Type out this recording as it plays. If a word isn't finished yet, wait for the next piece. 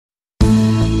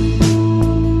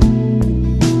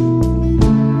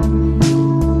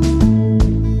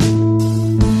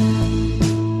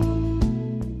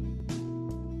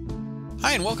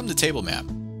table map.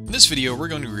 In this video, we're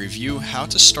going to review how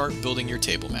to start building your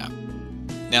table map.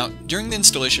 Now, during the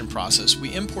installation process,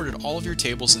 we imported all of your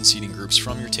tables and seating groups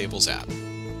from your Tables app.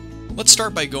 Let's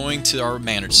start by going to our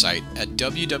Manage site at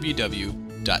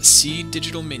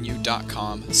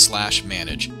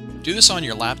www.cdigitalmenu.com/manage. Do this on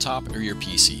your laptop or your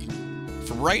PC.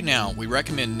 For right now, we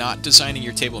recommend not designing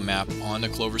your table map on a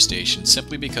Clover Station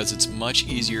simply because it's much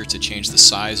easier to change the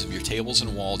size of your tables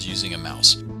and walls using a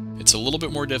mouse. It's a little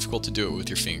bit more difficult to do it with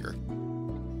your finger.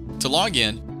 To log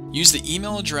in, use the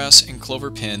email address and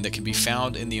Clover PIN that can be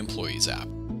found in the Employees app.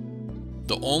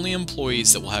 The only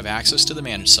employees that will have access to the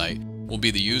Manage site will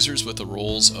be the users with the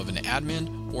roles of an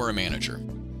admin or a manager.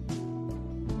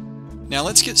 Now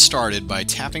let's get started by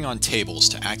tapping on Tables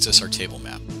to access our table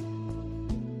map.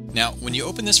 Now, when you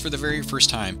open this for the very first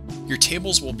time, your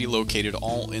tables will be located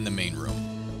all in the main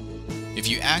room. If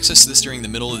you access this during the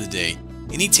middle of the day,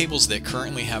 any tables that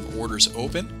currently have orders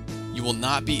open, you will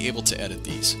not be able to edit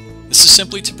these. This is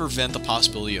simply to prevent the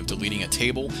possibility of deleting a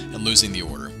table and losing the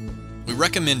order. We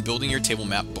recommend building your table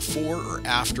map before or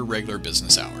after regular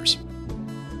business hours.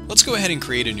 Let's go ahead and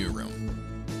create a new room.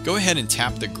 Go ahead and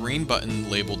tap the green button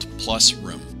labeled Plus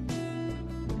Room.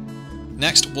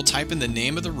 Next, we'll type in the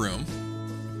name of the room,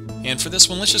 and for this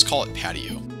one, let's just call it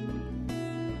Patio.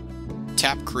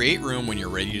 Tap Create Room when you're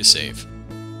ready to save.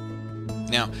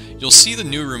 Now, you'll see the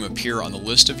new room appear on the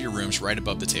list of your rooms right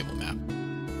above the table map.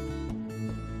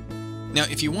 Now,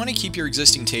 if you want to keep your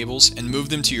existing tables and move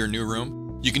them to your new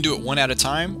room, you can do it one at a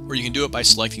time, or you can do it by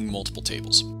selecting multiple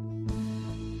tables.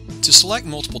 To select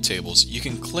multiple tables, you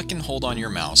can click and hold on your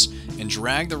mouse and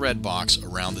drag the red box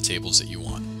around the tables that you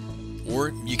want.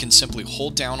 Or you can simply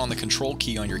hold down on the Control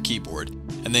key on your keyboard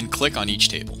and then click on each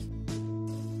table.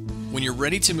 When you're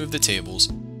ready to move the tables,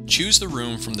 choose the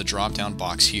room from the drop-down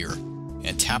box here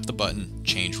and tap the button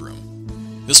Change Room.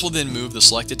 This will then move the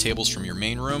selected tables from your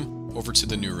main room over to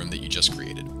the new room that you just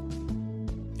created.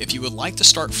 If you would like to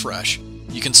start fresh,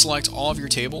 you can select all of your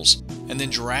tables and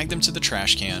then drag them to the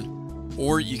trash can,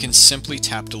 or you can simply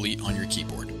tap Delete on your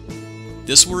keyboard.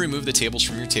 This will remove the tables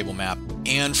from your table map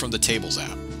and from the Tables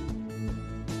app.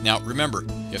 Now remember,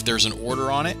 if there's an order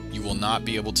on it, you will not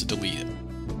be able to delete it.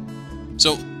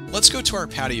 So let's go to our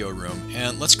patio room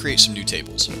and let's create some new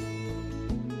tables.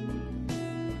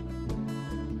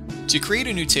 To create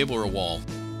a new table or a wall,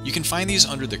 you can find these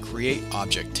under the Create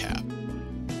Object tab.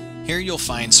 Here you'll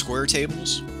find square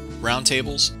tables, round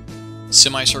tables,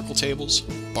 semicircle tables,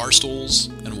 bar stools,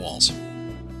 and walls.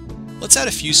 Let's add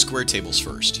a few square tables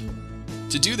first.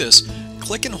 To do this,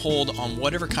 click and hold on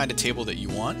whatever kind of table that you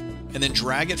want, and then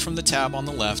drag it from the tab on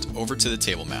the left over to the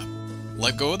table map.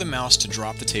 Let go of the mouse to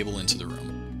drop the table into the room.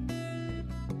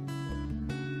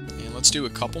 And let's do a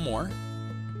couple more.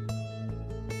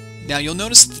 Now you'll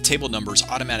notice that the table number is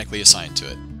automatically assigned to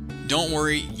it. Don't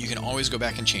worry, you can always go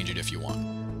back and change it if you want.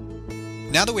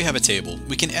 Now that we have a table,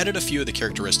 we can edit a few of the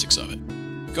characteristics of it.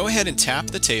 Go ahead and tap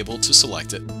the table to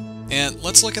select it, and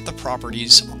let's look at the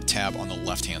Properties tab on the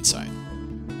left-hand side.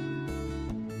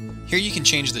 Here you can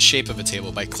change the shape of a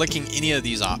table by clicking any of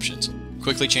these options.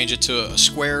 Quickly change it to a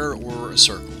square or a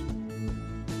circle.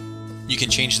 You can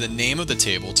change the name of the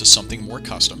table to something more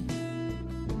custom.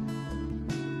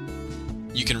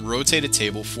 You can rotate a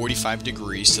table 45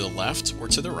 degrees to the left or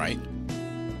to the right.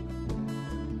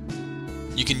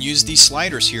 You can use these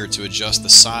sliders here to adjust the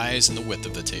size and the width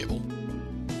of the table.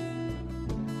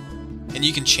 And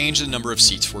you can change the number of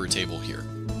seats for a table here.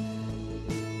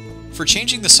 For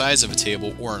changing the size of a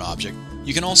table or an object,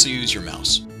 you can also use your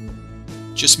mouse.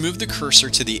 Just move the cursor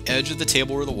to the edge of the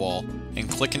table or the wall and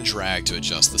click and drag to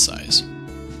adjust the size.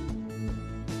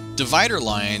 Divider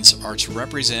lines are to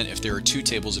represent if there are two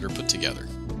tables that are put together.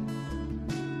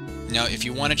 Now, if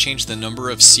you want to change the number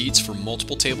of seats for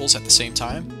multiple tables at the same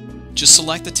time, just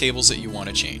select the tables that you want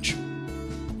to change.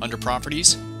 Under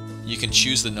Properties, you can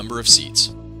choose the number of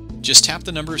seats. Just tap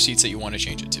the number of seats that you want to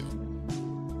change it to.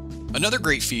 Another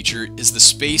great feature is the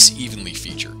Space Evenly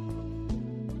feature.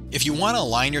 If you want to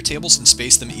align your tables and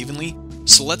space them evenly,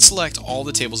 so let's select all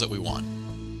the tables that we want.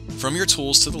 From your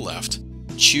tools to the left,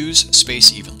 choose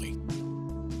Space Evenly.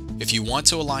 If you want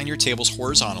to align your tables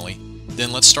horizontally,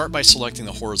 then let's start by selecting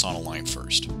the horizontal line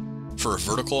first. For a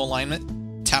vertical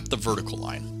alignment, tap the vertical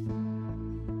line.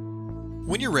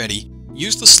 When you're ready,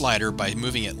 use the slider by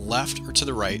moving it left or to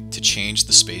the right to change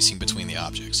the spacing between the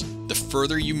objects. The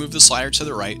further you move the slider to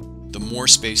the right, the more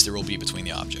space there will be between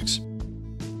the objects.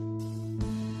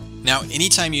 Now,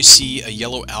 anytime you see a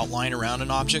yellow outline around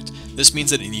an object, this means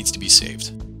that it needs to be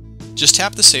saved. Just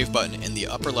tap the Save button in the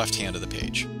upper left hand of the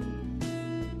page.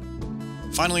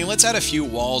 Finally, let's add a few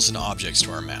walls and objects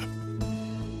to our map.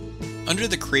 Under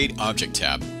the Create Object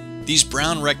tab, These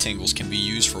brown rectangles can be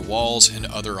used for walls and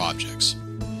other objects.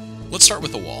 Let's start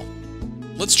with a wall.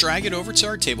 Let's drag it over to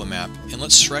our table map and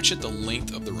let's stretch it the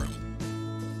length of the room.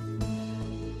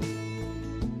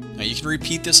 Now you can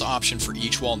repeat this option for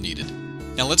each wall needed.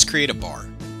 Now let's create a bar.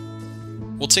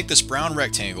 We'll take this brown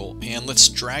rectangle and let's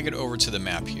drag it over to the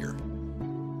map here.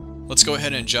 Let's go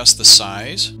ahead and adjust the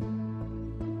size.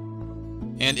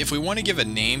 And if we want to give a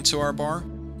name to our bar,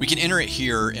 we can enter it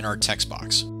here in our text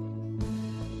box.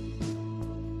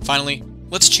 Finally,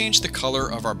 let's change the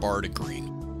color of our bar to green.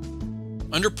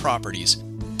 Under Properties,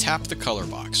 tap the color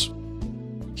box.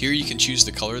 Here you can choose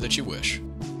the color that you wish.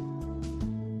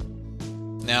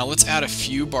 Now let's add a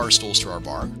few bar stools to our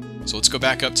bar. So let's go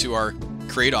back up to our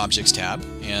Create Objects tab,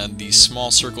 and these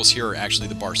small circles here are actually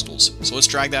the bar stools. So let's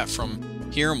drag that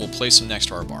from here and we'll place them next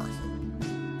to our bar.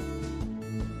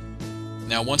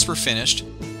 Now once we're finished,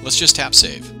 let's just tap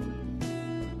Save.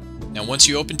 Now once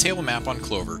you open TableMapp on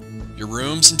Clover, your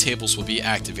rooms and tables will be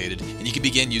activated and you can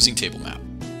begin using TableMapp.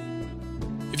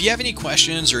 If you have any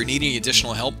questions or need any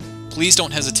additional help, please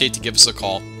don't hesitate to give us a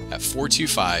call at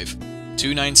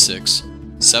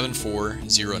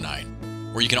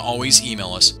 425-296-7409, or you can always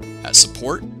email us at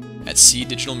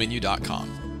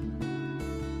support@cdigitalmenu.com.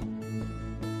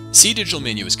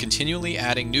 cDigitalMenu is continually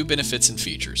adding new benefits and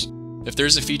features. If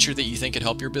there's a feature that you think could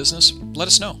help your business, let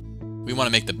us know. We want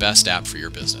to make the best app for your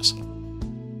business.